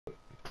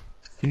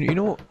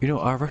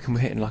I reckon we're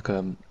hitting like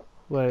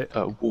Wait.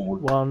 a wall.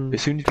 One.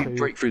 As soon as we two,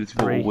 break through this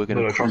three. wall, we're No,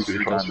 gonna no, crush trust me,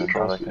 through trust me, diamond.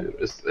 I trust me. reckon.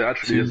 It As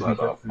actually soon is as we like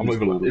break that. through I'm not this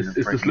even wall, like, we're it's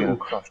this gonna little,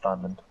 crush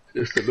diamond.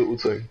 it's the little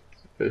thing.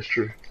 It's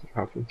true. It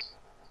happens.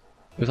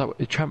 It was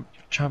like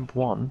champ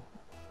one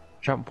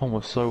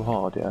was so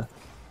hard, yeah,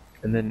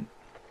 and then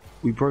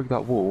we broke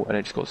that wall, and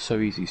it just got so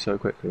easy so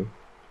quickly.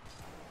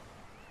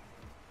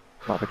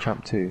 Like the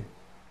champ two.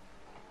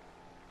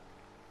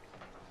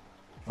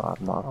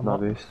 No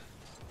boost.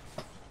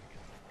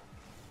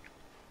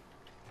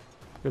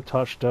 Good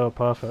touch, Dale.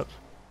 Perfect.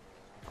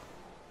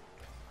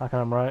 Hakan,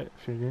 I'm right.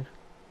 If you need.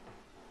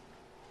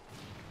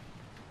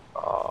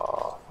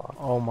 Oh, fuck.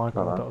 Oh my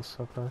god, Alright. that was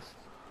so close.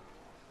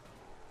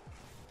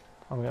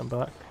 I'm getting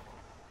back.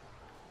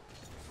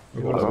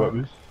 What about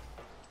me?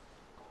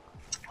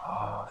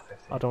 Oh,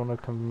 50. I don't want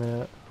to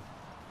commit.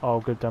 Oh,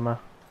 good demo.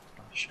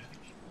 Oh, shit.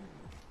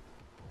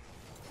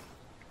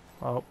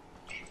 Oh,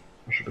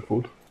 I should have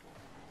called.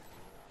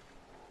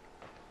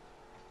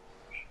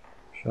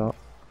 Shot.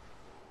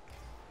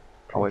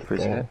 I'll wait for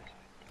his hit.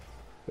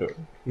 Yeah,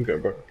 I'm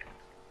getting back.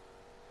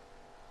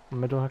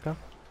 middle Hakan.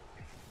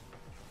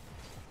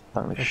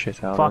 Thank the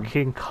shit out of him.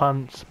 Fucking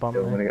cunts bump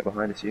I'm gonna me. get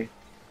behind us, you.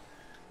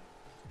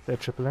 They're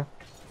tripling.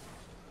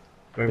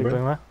 Bang, Big bang.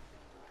 bang there.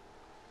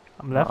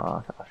 I'm left.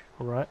 Ah,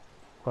 Alright.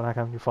 Go on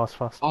Hakan, you fast.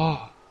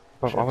 oh!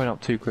 Bro, I Shit. went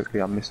up too quickly,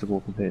 I missed the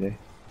ball completely.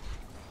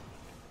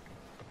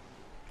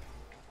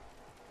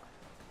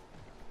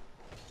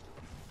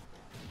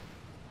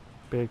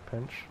 Big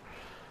pinch.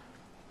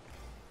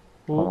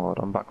 Oh Ooh, my god,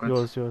 I'm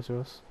backwards. yours.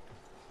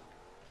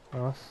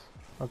 Nice.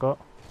 I got.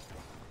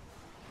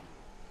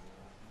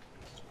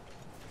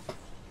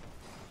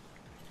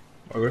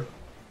 Okay.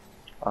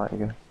 Alright, you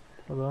go.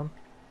 Well done.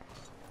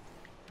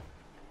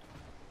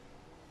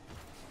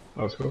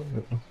 Let's go.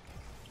 Yeah.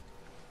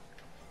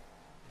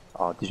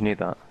 Oh, did you need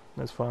that?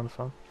 It's fine.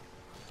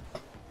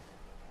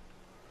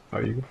 How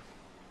you go?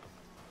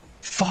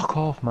 Fuck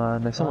off,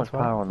 man. There's so That's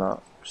much power on that.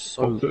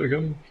 So. Pop it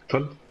again.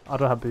 10. I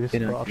don't have boost,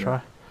 You know, but I'll yeah.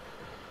 try.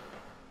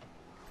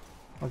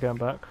 I'll get him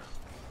back.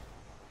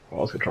 Oh,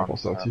 I was gonna try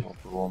pass that to you.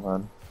 Off the wall,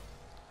 man.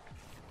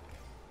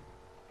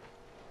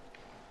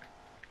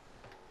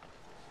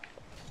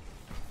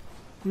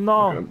 I'm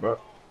No! getting back.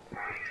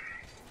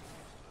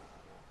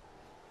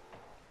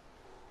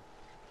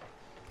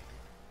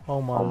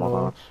 Oh my Oh my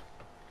lord.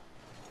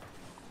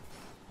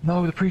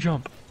 No, the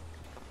pre-jump!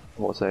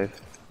 What a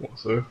save. What,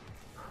 so?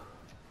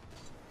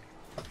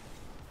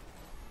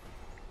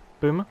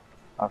 Boomer?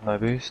 I have no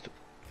boost.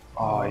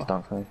 Oh, he's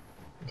dunked me.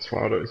 That's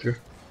fine, I don't see.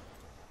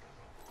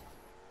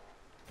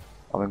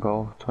 I'm in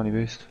goal, 20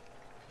 boost.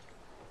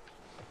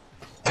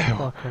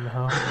 Fucking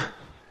hell.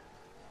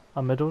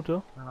 A middle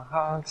deal?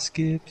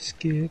 Skip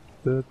the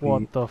beat.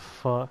 What the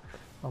fuck?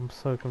 I'm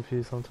so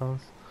confused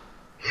sometimes.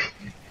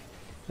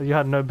 You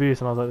had no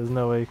boost and I was like, there's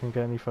no way you can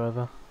get any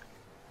further.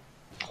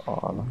 Oh,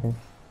 unlucky.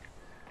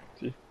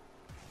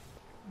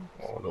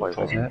 Oh, no, Wait,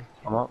 touch. is it?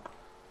 I'm up.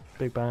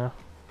 Big banger.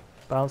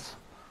 Bounce.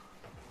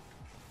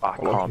 I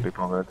Unlucky. can't be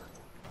bothered.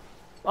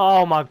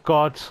 Oh my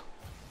god.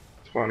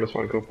 It's fine, it's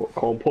fine.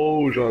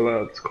 Composure,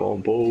 lads.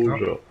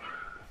 Composure.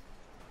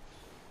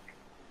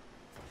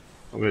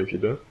 I'm here if you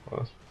do.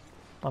 Nice.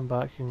 I'm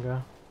back, you can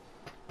go.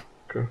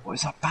 Okay. What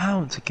is that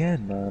bounce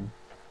again, man?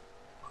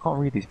 I can't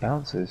read these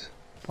bounces.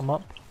 I'm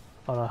up.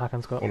 Oh no,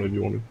 Hakan's got. One of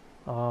you wanted.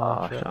 Oh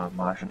Ah, shit.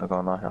 I shouldn't have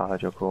gone there. I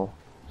heard your call.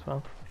 It's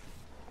fine.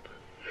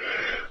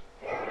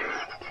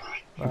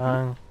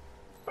 Bang.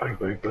 Bang,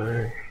 bang,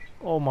 bang.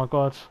 Oh my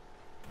god.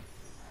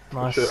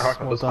 Nice. Shit,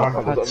 Hakan Well does- done. Hakan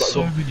I've had does that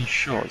so goal. many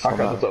shots. Hakan on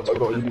does that. that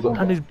goal. Use that.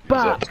 And he's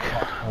back!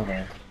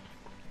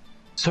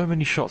 So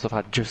many shots I've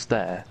had just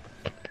there.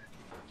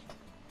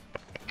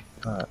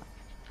 Alright,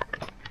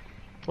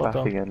 Well back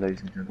done. again, ladies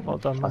and gentlemen. Well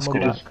done. I One more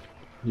scored. back.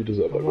 You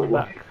deserve that One more goal.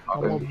 back.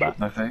 One more back.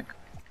 No fake.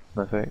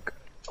 No fake.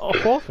 Oh,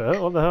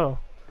 forfeit? What the hell?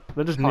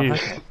 They're just Can't new.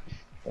 hack it.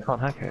 They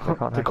can't hack it. They can't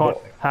They hack it. can't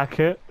hack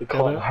it. You Get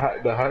can't it?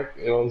 hack the hack,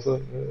 you know what I'm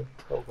saying?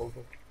 Yeah. Come.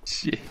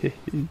 Shit.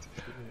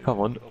 Come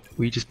on,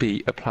 we just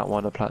beat a plat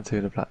 1, a plat 2,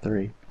 and a plat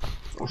 3.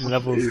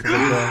 Levels to the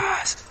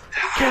Yes!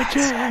 Get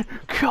in!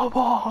 Come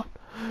on!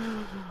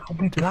 I'll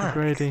be Different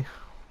Grady.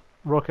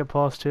 Rocket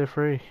pass tier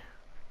 3.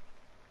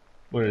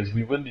 Whereas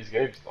we win these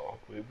games now.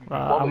 We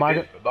I won might-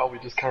 the game, but now we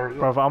just carry on.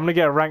 Brother, I'm gonna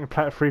get a rank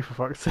plat 3 for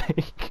fuck's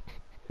sake.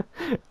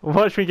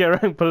 Watch me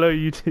get ranked below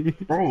you two.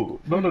 Bro,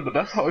 no,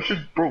 that's how it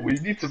should. Bro, we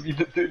need to be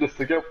doing this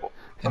together.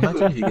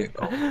 Imagine if you get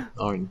gold.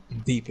 Oh,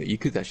 deeper, you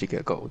could actually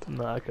get gold.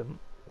 No, I couldn't.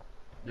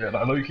 Yeah,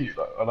 I know you keep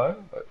that. I know.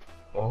 Like,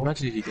 oh.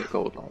 Imagine if you get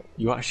gold, like,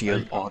 you actually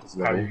get hard as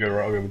How you level. go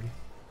around with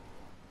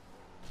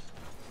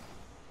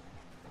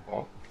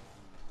Oh.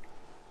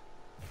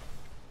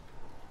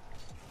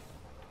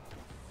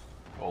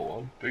 Hold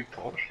on, big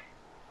touch.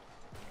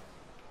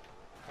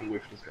 I'm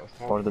waiting for this guy's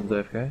time. One of them's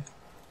AFK.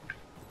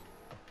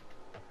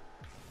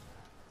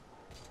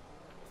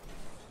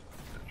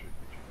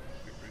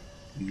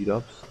 Easy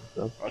dubs.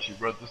 I actually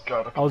read this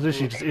guy. I was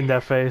literally just in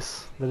their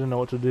face. They didn't know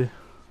what to do.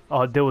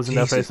 Oh, Dill was in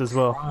their face as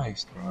well.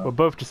 Christ, bro. We're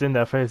both just in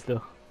their face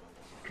though.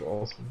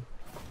 Awesome.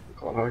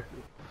 Can't hack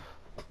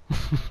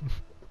it.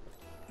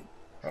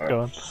 Go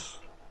on.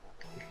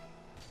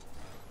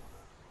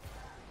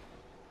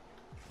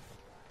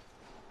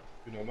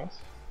 You know Mass?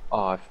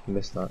 Oh, I've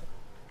missed that.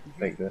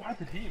 Faked it. Why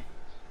did he miss?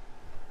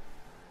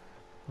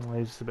 Well,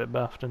 he's just a bit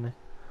buffed, isn't he?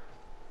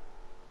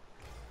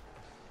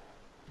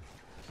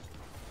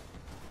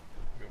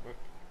 Go back.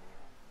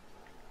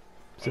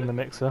 It's in the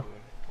mixer.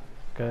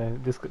 Okay,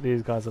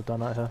 these guys have done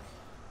that here.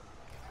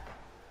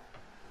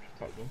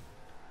 Touch them.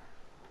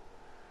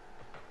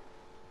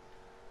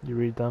 You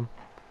read them.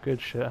 Good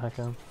shit,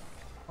 Hakan.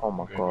 Oh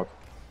my god.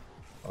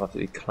 I've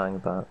absolutely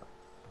clanged that.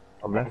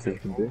 I'm left if you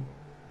can do.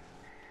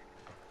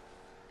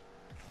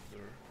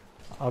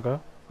 I'll go.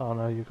 Oh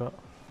no, you got.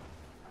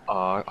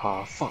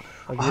 Fuck.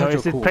 You I know, heard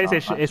it's your call.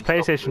 PlayStation. It's Actually,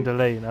 PlayStation stop,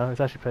 delay. You know,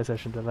 it's actually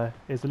PlayStation delay.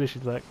 It's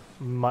literally like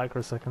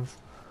microseconds.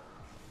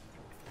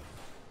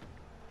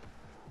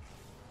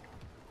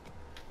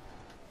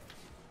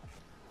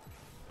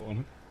 Go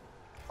on.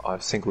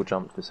 I've single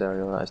jumped this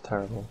area. That is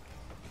terrible.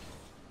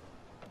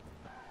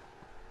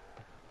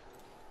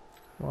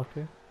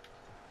 Okay,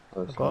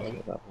 Close I got to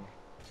that one.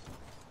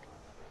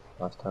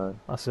 Last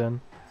time. that's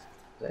in.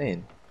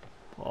 Zane.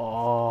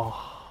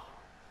 Oh,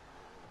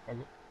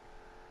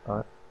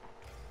 Alright.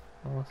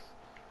 nice.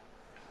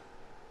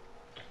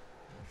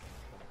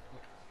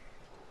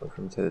 Wait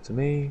for him to hit it to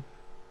me.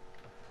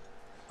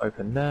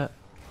 Open net.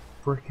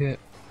 Brick it.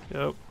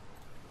 Yep.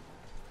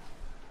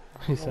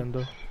 He sent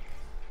her.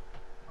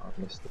 I've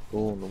missed the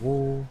ball on the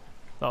wall.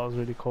 That was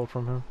really cold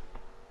from him.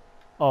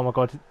 Oh my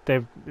god,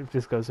 Dave, if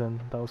this goes in,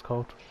 that was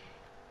cold.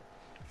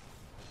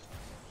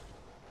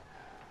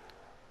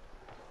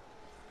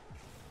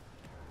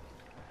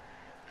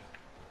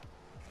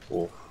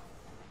 Oof.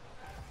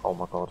 Oh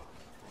my god.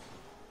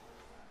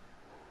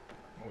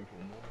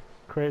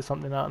 Create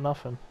something out of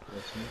nothing.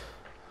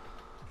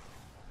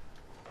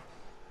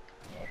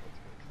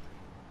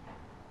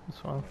 That's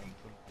fine.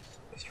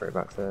 Straight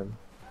back to him.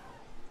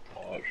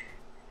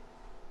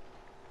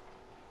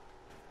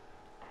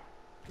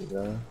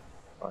 There.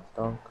 Nice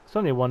dunk. It's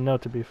only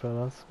 1-0 to be fair,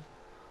 lads.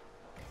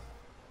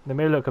 They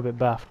may look a bit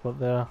baffed, but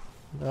they're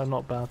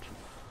not bad.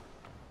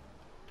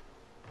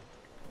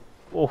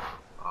 Oof.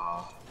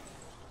 Ah.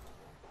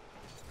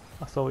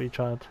 I saw what you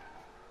tried. It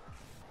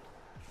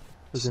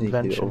was Sneaky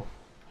invention.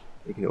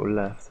 Sneaky little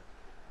left.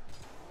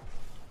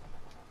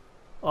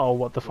 Oh,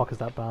 what the fuck is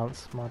that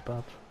bounce? My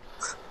bad.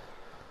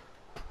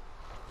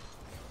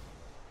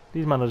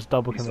 These men are just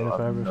double committed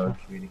for everything. No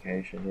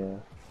communication,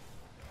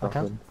 yeah.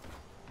 Okay. Nothing.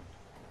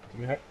 Give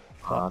me a hack.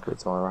 Ah,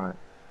 it's alright.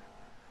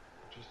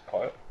 Just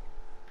quiet.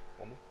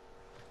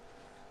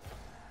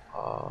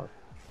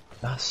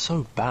 That's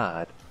so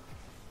bad.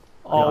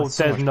 Oh, that's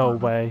so there's much no fun.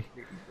 way.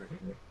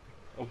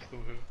 I'm still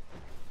here.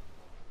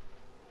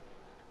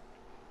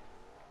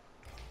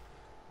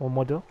 One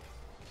more deal.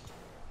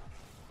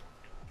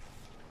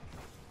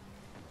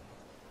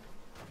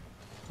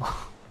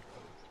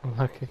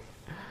 Lucky.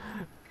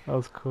 That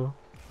was cool.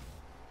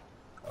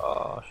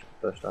 Oh, I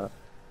should push that.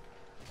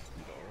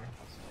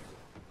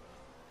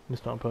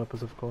 It's not on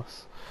purpose, of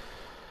course.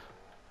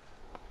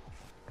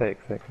 Fake.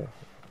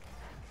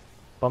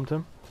 Bumped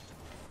him.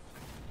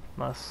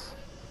 Nice.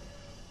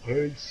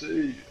 Hey,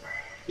 see.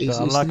 It's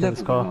I'm liking this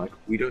level, car. like,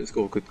 we don't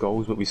score good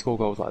goals, but we score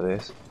goals like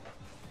this.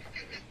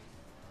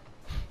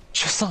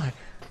 Just like.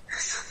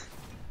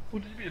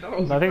 What do you mean? That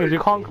was The thing is, we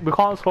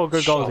can't score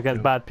good goals Shut against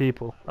up. bad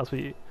people. That's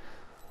what you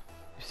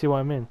see what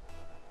I mean?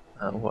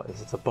 What is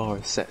it? The bar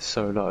is set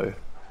so low.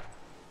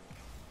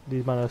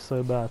 These men are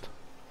so bad.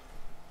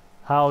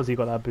 How has he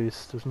got that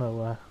boost? There's no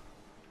way.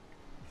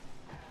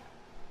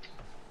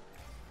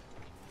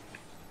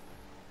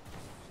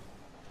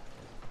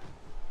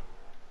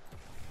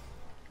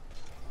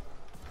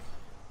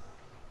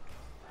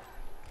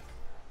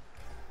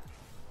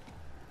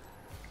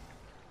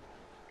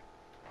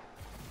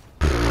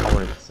 I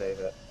wanted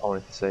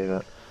to save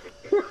it.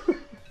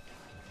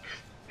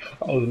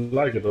 I was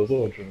lagging, I was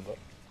all trying but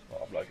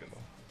I'm lagging though.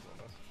 So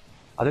nice.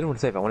 I didn't want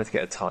to save it. I wanted to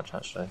get a touch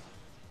actually.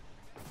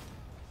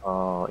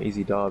 Oh,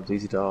 easy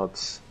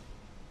dubs.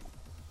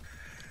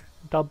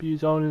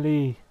 W's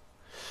only.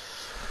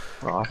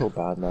 Oh, I feel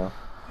bad now.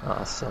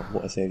 Ah, so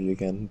what I save you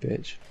again,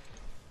 bitch.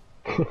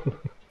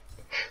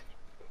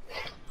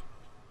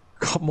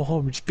 Come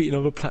on, we're just beating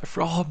over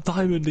platform. Oh, I'm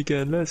diamond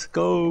again. Let's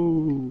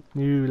go.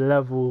 New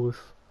levels.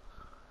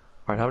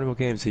 Alright, how many more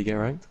games do you get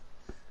ranked?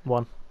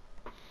 1.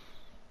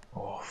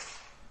 Oh,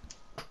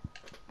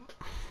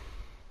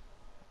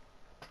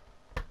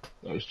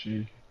 That was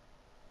G.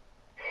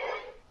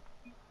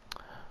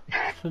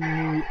 It's a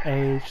new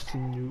age, it's a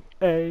new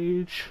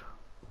age.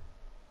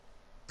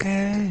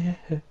 Damn,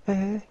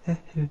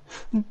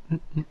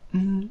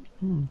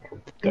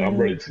 I'm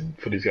ready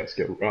for these guys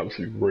to get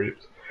absolutely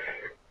ripped.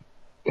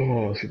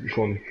 Oh, it's gonna be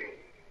fun.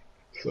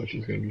 Such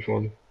is gonna be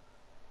fun.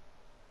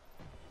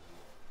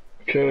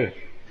 Okay.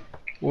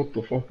 What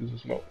the fuck is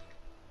this map?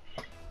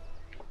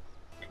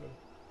 Okay.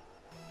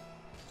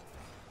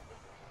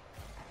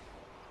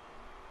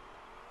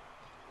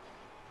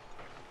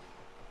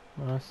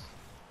 Nice.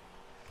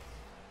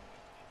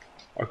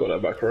 I got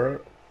that back right.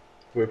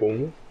 With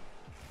all.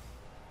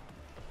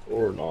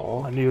 Or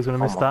not. I knew he was gonna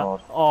miss my that.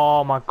 God.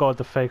 Oh my god,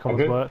 the fake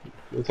almost Okay. worked.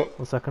 What's up?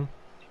 1 second.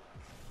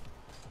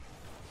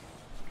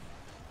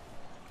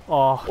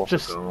 Oh, What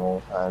just. a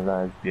goal.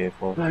 That is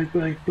beautiful. Bang,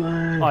 bang,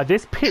 bang. Oh,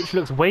 this pitch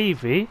looks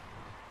wavy.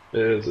 It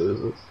is.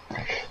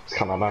 It's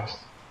kind of nice.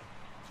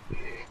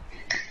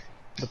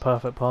 The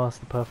perfect pass,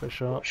 the perfect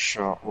shot. What a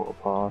shot, what a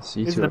pass.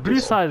 You Is two the are blue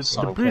just side?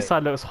 so The blue clean.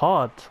 side looks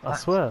hard. I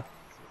swear.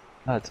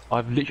 Lads,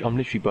 I'm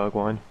literally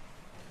Bergwijn.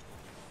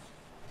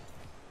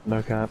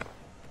 No cap.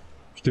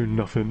 Just doing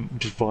nothing,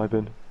 just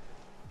vibing.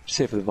 Just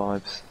here for the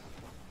vibes.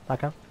 I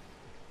can.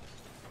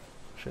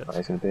 Shit. That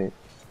is gonna be.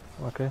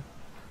 Okay.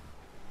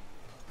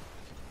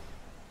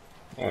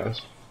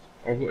 Nice.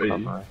 I've got 80.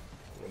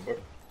 Okay.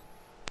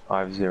 I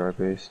have 0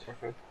 boost.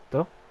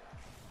 Okay.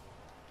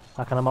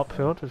 I can. I'm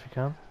upfield if you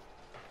can.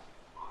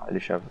 I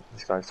literally have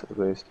this guy's took the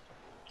boost.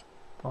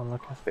 Oh,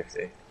 lucky.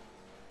 50.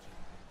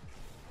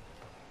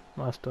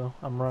 Nice though.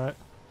 I'm right.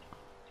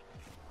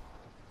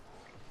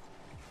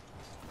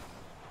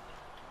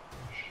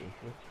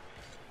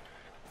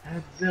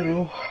 At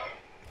 0.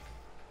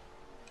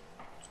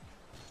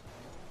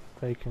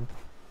 Faking.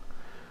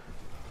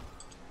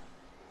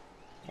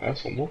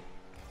 That's one more.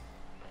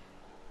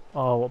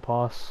 Oh, what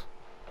pass?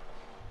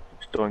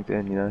 Just doinked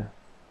in, you know.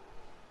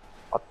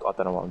 I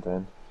don't know what I'm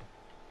doing.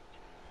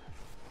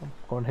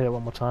 Go and hit it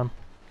one more time.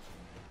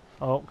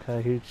 Oh,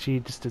 okay, she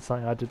just did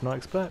something I did not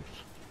expect.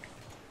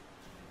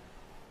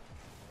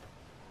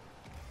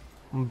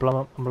 Blum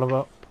up, blum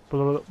up,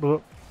 blum up, blum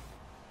up.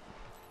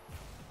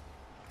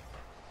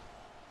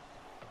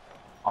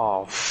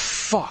 Oh,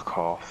 fuck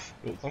off.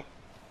 What's that?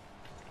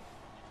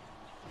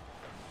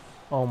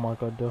 Oh my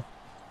god, though.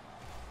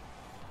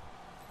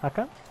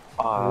 Hakan?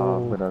 Oh,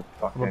 I'm Ooh. gonna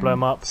fucking blow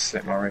him up.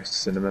 slit my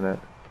wrists in a minute.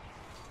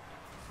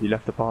 You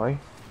left the party?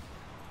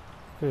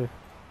 Who?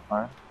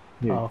 Right.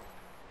 You. Oh.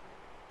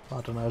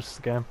 I don't know, it's just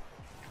a game.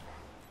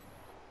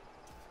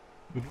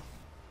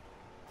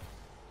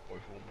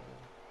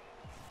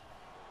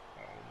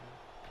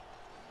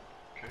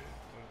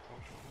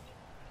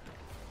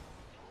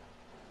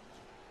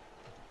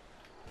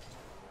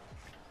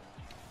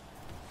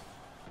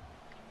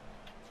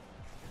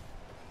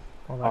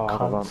 Oh, that Oh,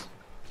 hold on. cunt.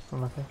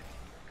 Unlucky.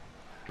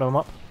 Blow him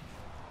up.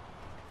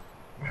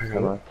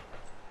 Hello.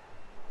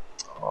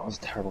 Oh, that was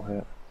a terrible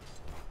hit.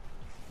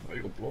 Oh,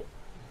 you got blocked.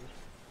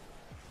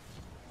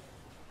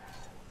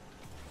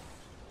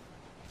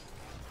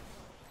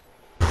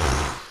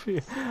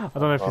 I don't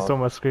know if you saw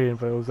my screen,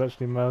 but it was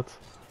actually mad.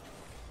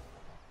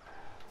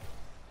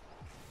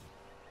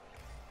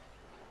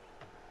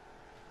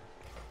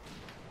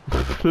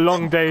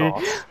 Long day,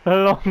 God. a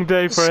long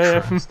day for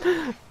him.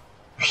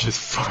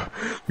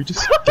 We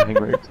just gang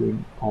raped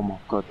him. Oh my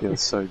god, that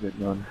was so good,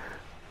 man.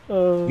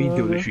 Me and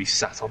Dill literally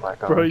sat on that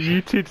guy. Bro,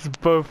 you two just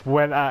both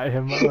went at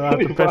him. I had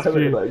the best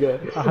view.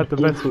 I had the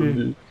best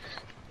view.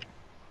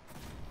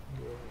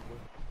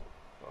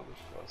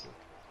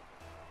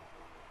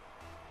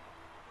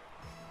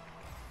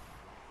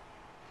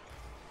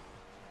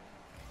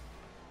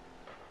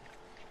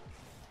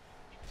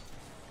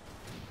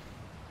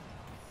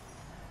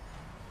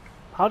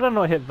 How did I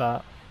not hit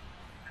that?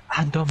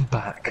 And I'm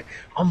back.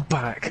 I'm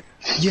back.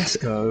 Yes,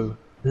 go.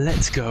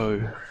 Let's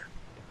go.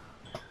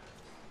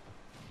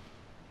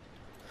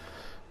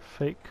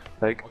 Fake.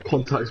 Like,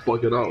 Contact's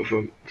bugging out,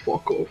 man.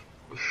 Fuck off.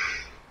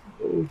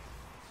 Oh.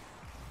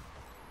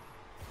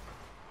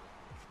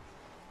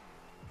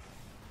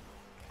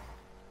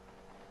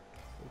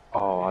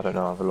 oh, I don't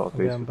know. I have a lot of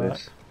Okay, boost I'm for back.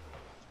 this.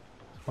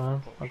 It's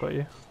fine. I got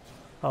you.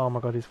 Oh my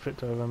god, he's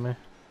flipped over me.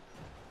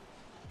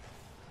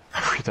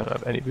 We don't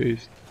have any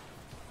boost.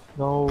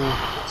 No.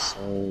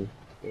 So.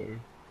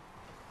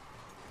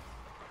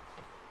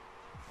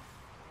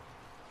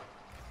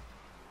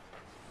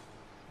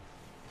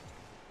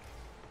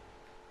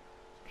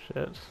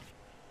 Shit.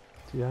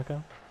 To you,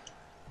 Hakan?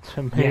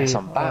 To me. Yes,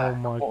 I'm back. Oh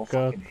my What a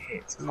god. fucking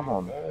hit. Come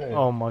on.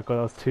 Oh my god,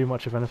 that was too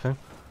much of anything.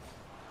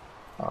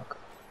 Fuck.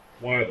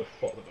 Why the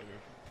fuck did I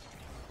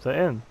go? Is that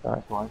in?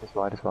 That's wide, it's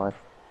wide, it's wide.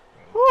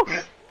 Woo!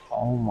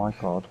 Oh my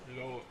god.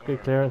 You know what?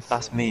 Good clearance.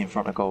 That's me in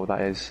front of goal,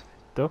 that is.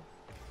 Still?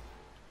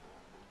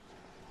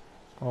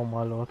 Oh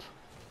my lord.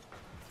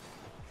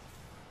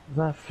 Is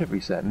that a flip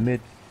reset?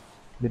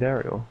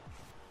 Mid-aerial?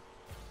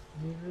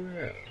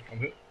 Yeah, I'm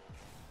hit.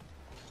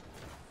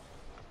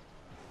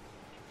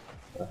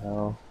 What the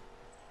hell?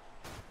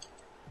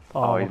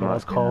 Oh, Oh, my he's god, nice,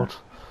 that's cold.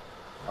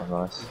 Oh,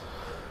 nice.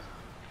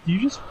 You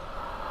just...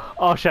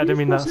 Oh shit, I didn't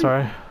mean that,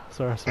 sorry.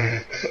 Sorry.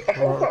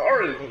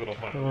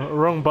 Alright.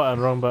 Wrong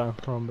button. I'm bad.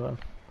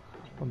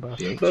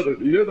 You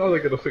know how they're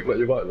gonna think that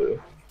you're right there.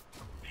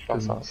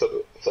 That's nice.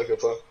 Second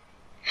time.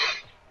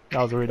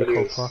 That was a really cool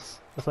Anyways. pass.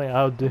 That's something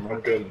I would do.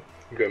 I'm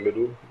going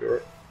middle. You're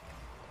right.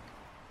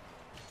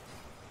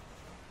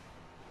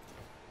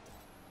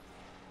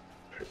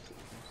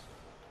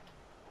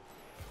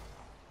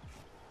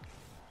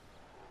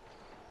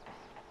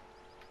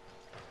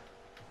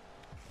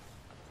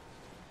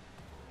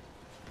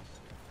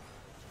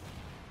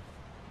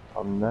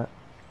 On that.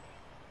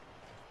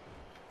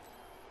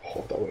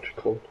 Oh, that was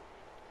actually cold.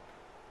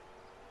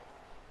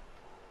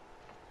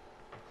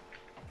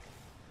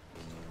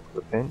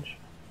 The pinch.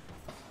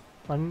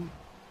 I'm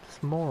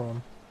this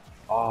moron.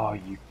 Oh,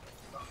 you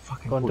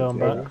fucking Gone pulled down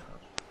the back.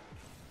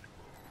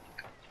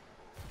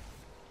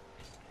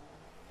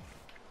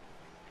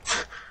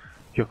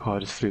 Your car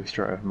just flew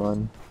straight over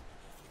mine.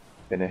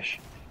 Finish.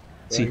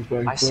 See, Bang,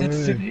 bang, I said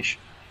bang. finish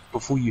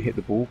before you hit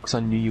the ball because I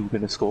knew you were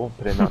going to score,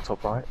 but in that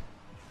top right.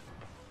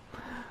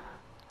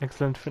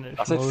 Excellent finish.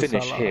 I said Mo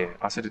finish Salah. here.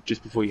 I said it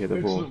just before you hit the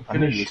ball. Excellent I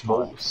knew you finish,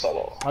 were Mo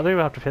Salah. I think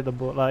we have to hit the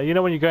ball. Like, you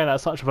know when you're going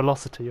at such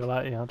velocity, you're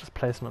like, yeah, just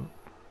placement.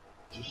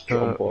 Just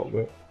jump up,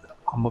 mate.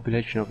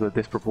 Combination of the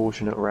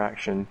disproportionate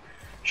reaction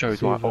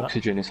shows why See that.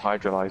 oxygen is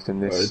hydrolyzed in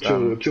this.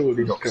 Chill with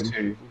this Dox cam.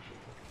 2.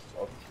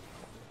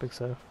 Big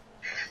save.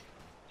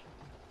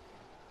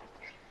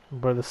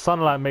 Bro, the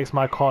sunlight makes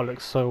my car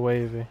look so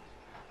wavy.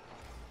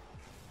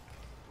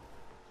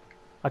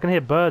 I can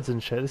hear birds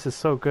and shit. This is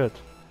so good.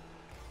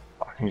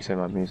 Can you say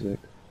my music?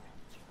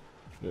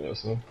 Yeah,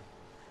 so.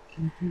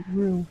 Keep it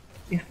real.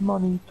 If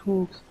money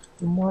talks,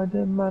 then why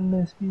the man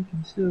there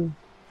speaking still?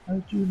 I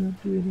do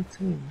not do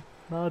anything.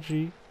 Nah,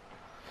 G.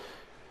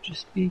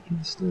 Just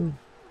speaking still.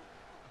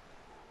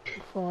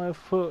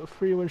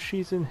 5'3" when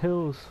she's in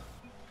hills.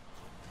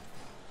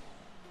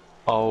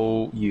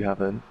 Oh, you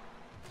haven't.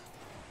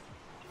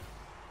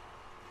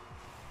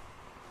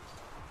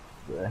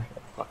 Yeah,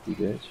 fuck you,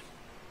 bitch.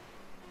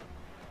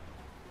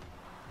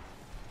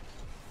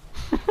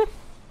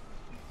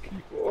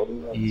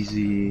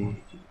 Easy.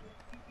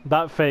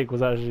 That fake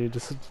was actually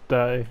just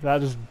dirty. That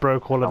just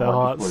broke all of their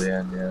hearts. Before the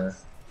end, yeah.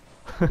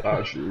 That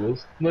actually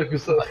was. No,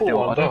 because that Yeah,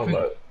 well, 4-1 down,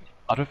 like.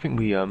 I don't think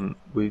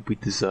we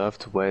deserve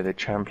to wear the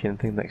champion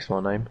thing next to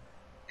our name.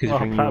 Oh,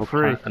 Plat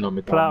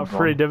 3. Plat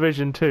 3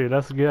 Division 2,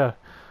 let's go.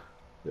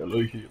 Yeah,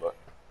 low-key, like.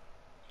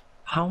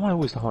 How am I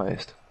always the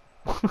highest?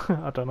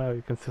 I don't know,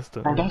 you're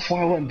consistent. Bro, that's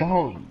why I went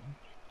down.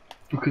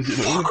 Because,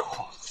 you know,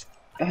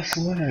 that's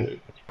why.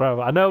 Bro,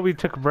 I know we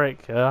took a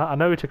break, yeah? I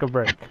know we took a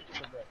break.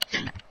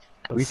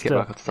 But We need to get still,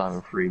 back up to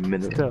Diamond 3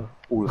 minute. Still.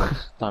 All of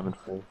us, Diamond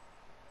 4.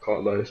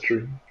 Can't lie, it's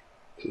true.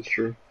 It's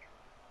true.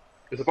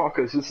 It's about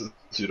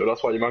consistency, though.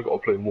 That's why you man gotta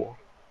play more.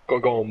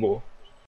 Gotta go on more.